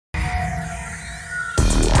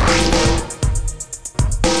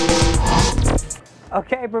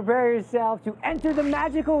Okay, prepare yourself to enter the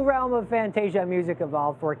magical realm of Fantasia Music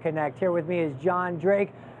Evolved for Connect. Here with me is John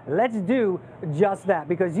Drake. Let's do just that,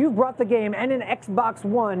 because you've brought the game and an Xbox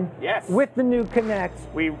One with the new Connect.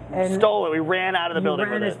 We stole it. We ran out of the building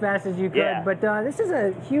with it. You ran as fast as you could, but this is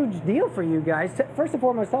a huge deal for you guys. First and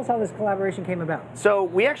foremost, tell us how this collaboration came about. So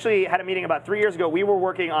we actually had a meeting about 3 years ago. We were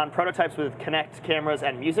working on prototypes with Connect cameras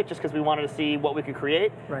and music just because we wanted to see what we could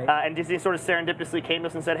create. Right. And Disney sort of serendipitously came to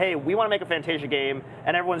us and said, hey, we want to make a Fantasia game,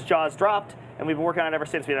 and everyone's jaws dropped. And we've been working on it ever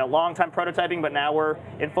since. We had a long time prototyping, but now we're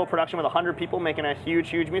in full production with 100 people making a huge,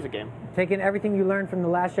 huge music game. Taking everything you learned from the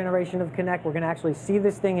last generation of Connect, we're going to actually see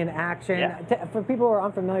this thing in action. Yeah. For people who are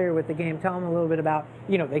unfamiliar with the game, tell them a little bit about,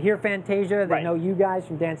 they hear Fantasia, they know you guys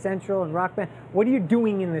from Dance Central and Rock Band. What are you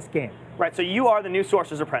doing in this game? Right, so you are the new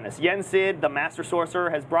Sorcerer's Apprentice. Yen Sid, the Master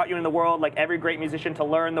Sorcerer, has brought you in the world, like every great musician, to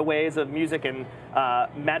learn the ways of music and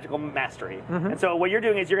magical mastery. And so what you're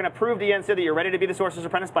doing is you're going to prove to Yen Sid that you're ready to be the Sorcerer's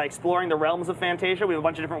Apprentice by exploring the realms of Fantasia. We have a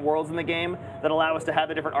bunch of different worlds in the game that allow us to have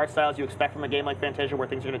the different art styles you expect from a game like Fantasia, where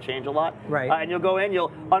things are going to change a lot. Right. And you'll go in,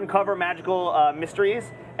 you'll uncover magical mysteries,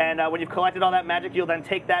 and when you've collected all that magic, you'll then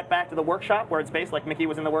take that back to the workshop where it's based, like Mickey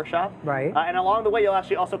was in the workshop. Right. And along the way, you'll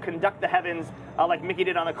actually also conduct the heavens like Mickey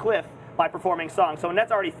did on the cliff, by performing songs. So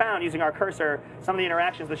Annette's already found, using our cursor, some of the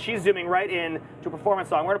interactions, but she's zooming right in to a performance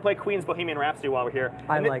song. We're going to play Queen's Bohemian Rhapsody while we're here.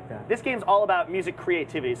 I like that. This game's all about music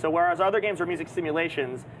creativity. So whereas other games are music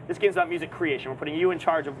simulations, this game's about music creation. We're putting you in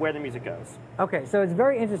charge of where the music goes. Okay, so it's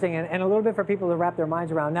very interesting and a little bit for people to wrap their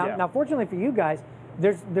minds around. Now, fortunately for you guys,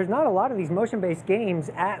 there's not a lot of these motion-based games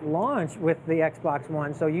at launch with the Xbox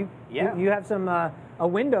One, so you have some a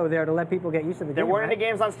window there to let people get used to the game. There weren't any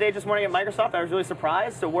games on stage this morning at Microsoft. I was really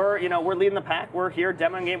surprised. So we're leading the pack. We're here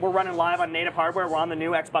demoing game. We're running live on native hardware. We're on the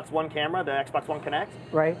new Xbox One camera, the Xbox One Connect.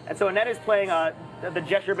 Right. And so Annette is playing the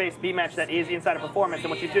gesture-based beat match that is inside of Performance. And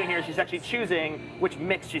what she's doing here is she's actually choosing which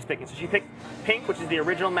mix she's picking. So she picked Pink, which is the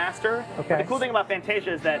original master. Okay. But the cool thing about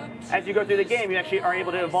Fantasia is that as you go through the game, you actually are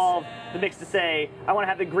able to evolve the mix to say, I want to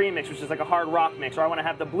have the green mix, which is like a hard rock mix, or I want to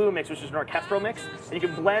have the blue mix, which is an orchestral mix. And you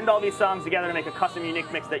can blend all these songs together to make a custom,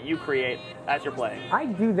 unique mix that you create as you're playing. I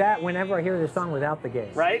do that whenever I hear this song without the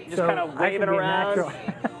game. Right? Just kind of wave it around.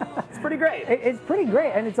 It's pretty great. It's pretty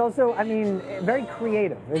great, and it's also, I mean, very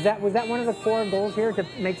creative. Was that one of the core goals here, to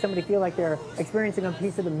make somebody feel like they're experiencing a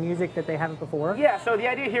piece of the music that they haven't before? Yeah, so the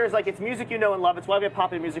idea here is like it's music you know and love. It's why we have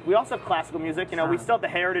popular music. We also have classical music. We still have the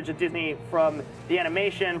heritage of Disney from the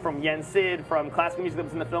animation, from Yen Sid, from classical music that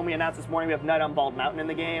was in the film we announced this morning. We have Night on Bald Mountain in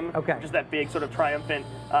the game. Okay. Which is that big sort of triumphant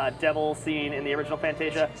devil scene in the original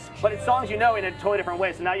Fantasia. But it's songs you know in a totally different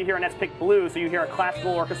way. So now you hear Annette's pick Blue, so you hear a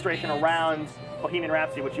classical orchestration around Bohemian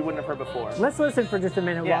Rhapsody, which you wouldn't have heard before. Let's listen for just a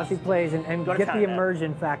minute while she plays and get the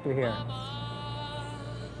immersion factor here.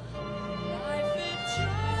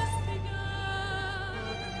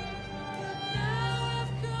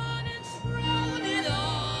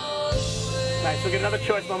 Nice, we'll get another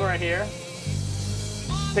choice moment right here.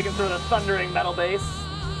 Taking through the thundering metal bass.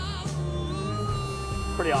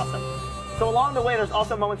 Pretty awesome. So along the way, there's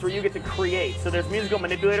also moments where you get to create. So there's musical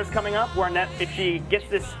manipulators coming up, where Annette, if she gets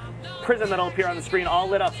this prism that'll appear on the screen all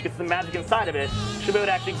lit up, she gets the magic inside of it, she'll be able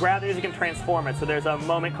to actually grab the music and transform it. So there's a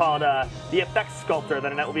moment called the effects sculptor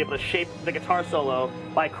that Annette will be able to shape the guitar solo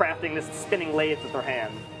by crafting this spinning lathe with her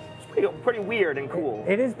hand. It's pretty weird and cool.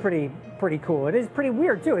 It is pretty cool. It is pretty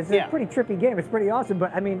weird too. It's a pretty trippy game. It's pretty awesome.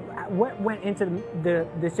 But I mean, what went into the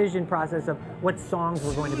decision process of what songs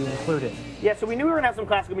were going to be included? Yeah, so we knew we were going to have some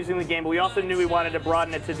classical music in the game, but we also knew we wanted to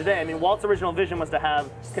broaden it to today. I mean, Walt's original vision was to have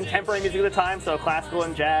contemporary music at the time, so classical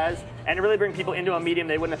and jazz, and to really bring people into a medium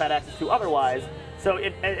they wouldn't have had access to otherwise. So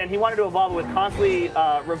and he wanted to evolve it with constantly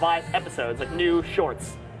revised episodes, like new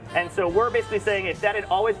shorts. And so we're basically saying if that had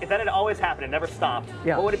always happened and never stopped,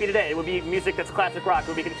 what would it be today? It would be music that's classic rock. It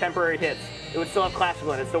would be contemporary hits. It would still have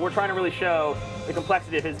classical in it. So we're trying to really show the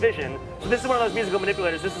complexity of his vision. So this is one of those musical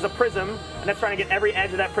manipulators. This is a prism, and that's trying to get every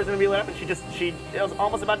edge of that prism to be lit up. And she was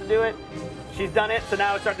almost about to do it. She's done it. So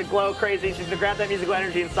now it's starting to glow crazy. She's going to grab that musical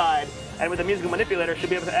energy inside, and with a musical manipulator, she'll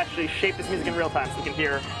be able to actually shape this music in real time, so we can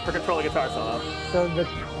hear her control the guitar solo. So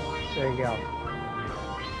there you go.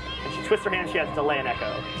 And she twists her hand. She has delay and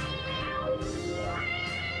echo.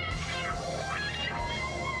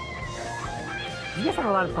 You guys have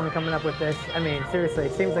a lot of fun coming up with this. I mean, seriously,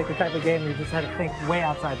 it seems like the type of game you just had to think way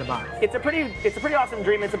outside the box. It's a pretty awesome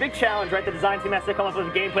dream. It's a big challenge, right? The design team has to come up with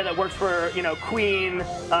a gameplay that works for, Queen,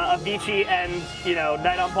 Avicii, and,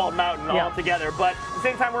 Night on Bald Mountain all together. But the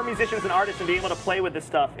same time, we're musicians and artists, and being able to play with this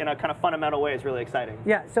stuff in a kind of fundamental way is really exciting.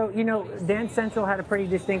 Yeah, so, you know, Dance Central had a pretty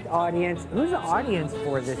distinct audience. Who's the audience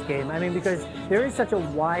for this game? I mean, because there is such a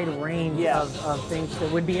wide range of things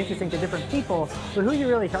that would be interesting to different people, but who are you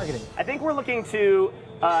really targeting? I think we're looking to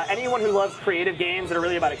anyone who loves creative games that are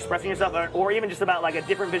really about expressing yourself, or even just about like a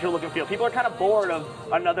different visual look and feel. People are kind of bored of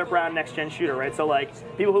another brown next-gen shooter, right? So like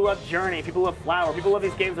people who love Journey, people who love Flower, people who love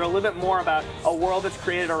these games that are a little bit more about a world that's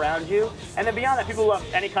created around you. And then beyond that, people who love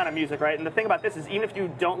any kind of music, right? And the thing about this is, even if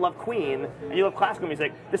you don't love Queen and you love classical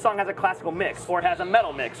music, this song has a classical mix, or it has a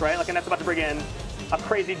metal mix, right? Like, and that's about to bring in a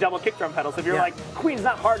crazy double kick drum pedal. So if you're like, Queen's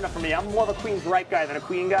not hard enough for me, I'm more of a Queen's right guy than a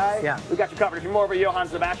Queen guy, we got you covered. If you're more of a Johann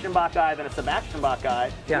Sebastian Bach guy than a Sebastian Bach guy,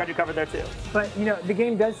 we got you covered there too. But, you know, the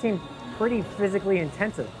game does seem pretty physically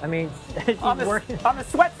intensive. I mean, on the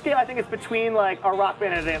sweat scale, I think it's between like a Rock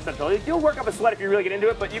Band and a Dance Central. You'll work up a sweat if you really get into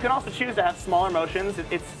it, but you can also choose to have smaller motions.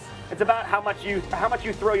 It's about how much you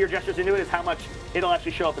throw your gestures into it is how much it'll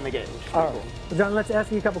actually show up in the game. All right. Well, John, let's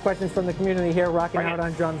ask you a couple questions from the community here. Rocking out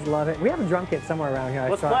on drums, love it. We have a drum kit somewhere around here.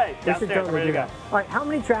 Let's play. We should totally do that. All right, how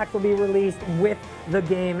many tracks will be released with the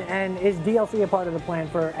game, and is DLC a part of the plan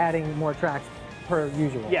for adding more tracks per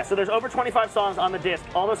usual? Yeah, so there's over 25 songs on the disc.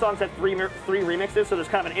 All those songs have three remixes, so there's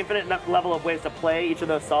kind of an infinite level of ways to play each of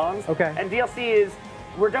those songs. Okay. And DLC is,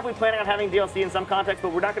 we're definitely planning on having DLC in some context,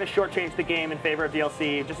 but we're not going to shortchange the game in favor of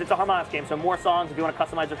DLC. Just, it's a harmonics game, so more songs. If you want to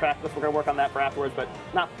customize the track list, we're going to work on that for afterwards, but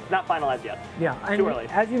not finalized yet. Yeah, too early.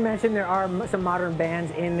 As you mentioned, there are some modern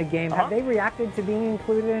bands in the game. Have they reacted to being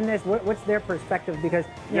included in this? What's their perspective? Because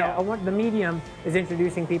you know, the medium is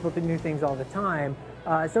introducing people to new things all the time.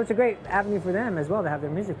 So it's a great avenue for them as well to have their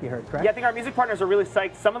music be heard, correct? Yeah, I think our music partners are really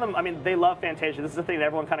psyched. Some of them, I mean, they love Fantasia. This is the thing that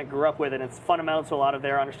everyone kind of grew up with, and it's fundamental to a lot of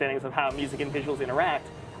their understandings of how music and visuals interact.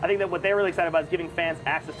 I think that what they're really excited about is giving fans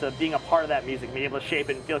access to being a part of that music, being able to shape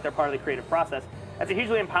it and feel like they're part of the creative process. That's a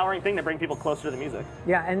hugely empowering thing to bring people closer to the music.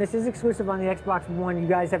 Yeah, and this is exclusive on the Xbox One. You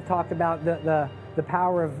guys have talked about the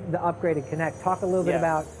power of the upgraded Kinect. Talk a little bit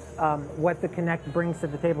about what the Kinect brings to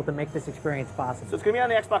the table to make this experience possible. So it's going to be on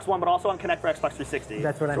the Xbox One, but also on Kinect for Xbox 360.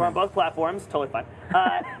 That's what I mean. So we're on both platforms, totally fine.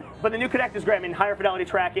 But the new Kinect is great. I mean, higher fidelity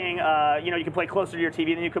tracking. You know, you can play closer to your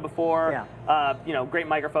TV than you could before. Yeah. You know, great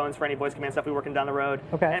microphones for any voice command stuff we're working down the road.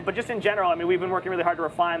 Okay. But just in general, I mean, we've been working really hard to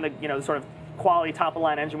refine the the sort of quality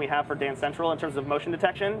top-of-line engine we have for Dance Central in terms of motion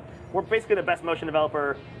detection. We're basically the best motion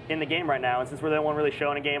developer in the game right now, and since we're the only one really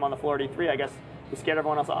showing a game on the floor at E3, I guess we scared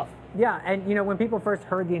everyone else off. Yeah, and you know, when people first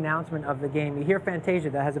heard the announcement of the game, you hear Fantasia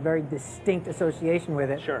that has a very distinct association with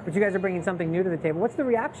it. Sure. But you guys are bringing something new to the table. What's the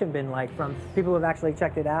reaction been like from people who have actually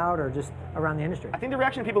checked it out or just around the industry? I think the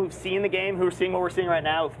reaction of people who've seen the game, who are seeing what we're seeing right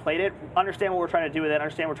now, who've played it, understand what we're trying to do with it,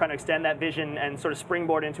 understand we're trying to extend that vision and sort of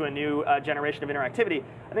springboard into a new generation of interactivity.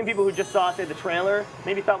 I think people who just saw, say, the trailer,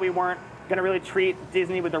 maybe thought we weren't going to really treat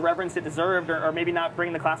Disney with the reverence it deserved, or maybe not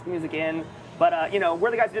bring the classical music in. But, you know,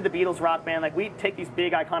 we're the guys who did the Beatles Rock Band. Like, we take these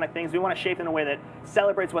big, iconic things. We want to shape them in a way that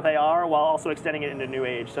celebrates what they are while also extending it into a new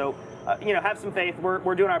age. So, you know, have some faith.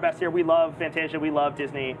 We're doing our best here. We love Fantasia. We love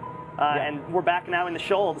Disney. And we're back now in the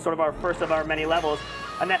Shoal, sort of our first of our many levels.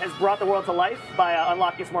 Annette has brought the world to life by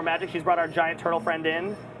unlocking some more magic. She's brought our giant turtle friend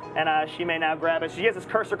in, and she may now grab it. She has this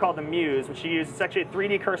cursor called the Muse, which she uses. It's actually a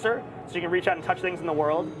 3D cursor, so you can reach out and touch things in the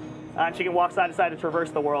world. And she can walk side to side to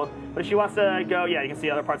traverse the world. But if she wants to go, yeah, you can see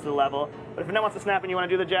other parts of the level. But if Annette wants to snap and you want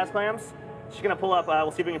to do the jazz clams, she's going to pull up,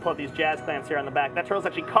 we'll see if we can pull up these jazz clams here on the back. That turtle's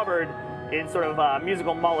actually covered in sort of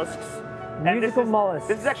musical mollusks. Musical mollusks.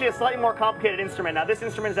 This is actually a slightly more complicated instrument. Now, this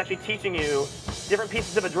instrument is actually teaching you different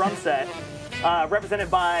pieces of a drum set represented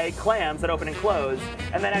by clams that open and close.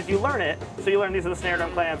 And then as you learn it, so you learn these are the snare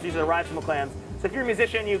drum clams, these are the ride cymbal clams. So if you're a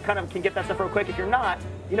musician, you kind of can get that stuff real quick. If you're not,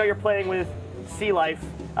 you know you're playing with sea life,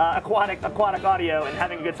 aquatic audio, and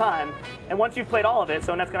having a good time. And once you've played all of it,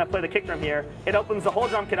 so Annette's going to play the kick drum here, it opens the whole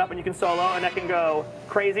drum kit up and you can solo, and that can go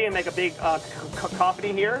crazy and make a big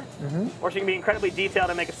cacophony here, or she can be incredibly detailed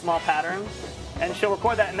and make a small pattern. And she'll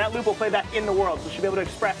record that, and that loop will play back in the world, so she'll be able to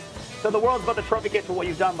express. So the world's both a trophy kit for what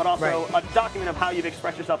you've done, but also a document of how you've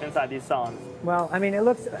expressed yourself inside these songs. Well, I mean, it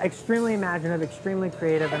looks extremely imaginative, extremely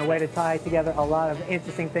creative, and a way to tie together a lot of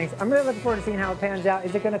interesting things. I'm really looking forward to seeing how it pans out.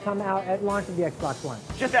 Is it going to come out at launch of the Xbox One?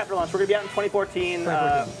 Just after launch. We're going to be out in 2014.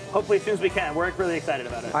 Hopefully as soon as we can. We're really excited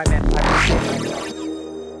about it. All right, man. I appreciate it.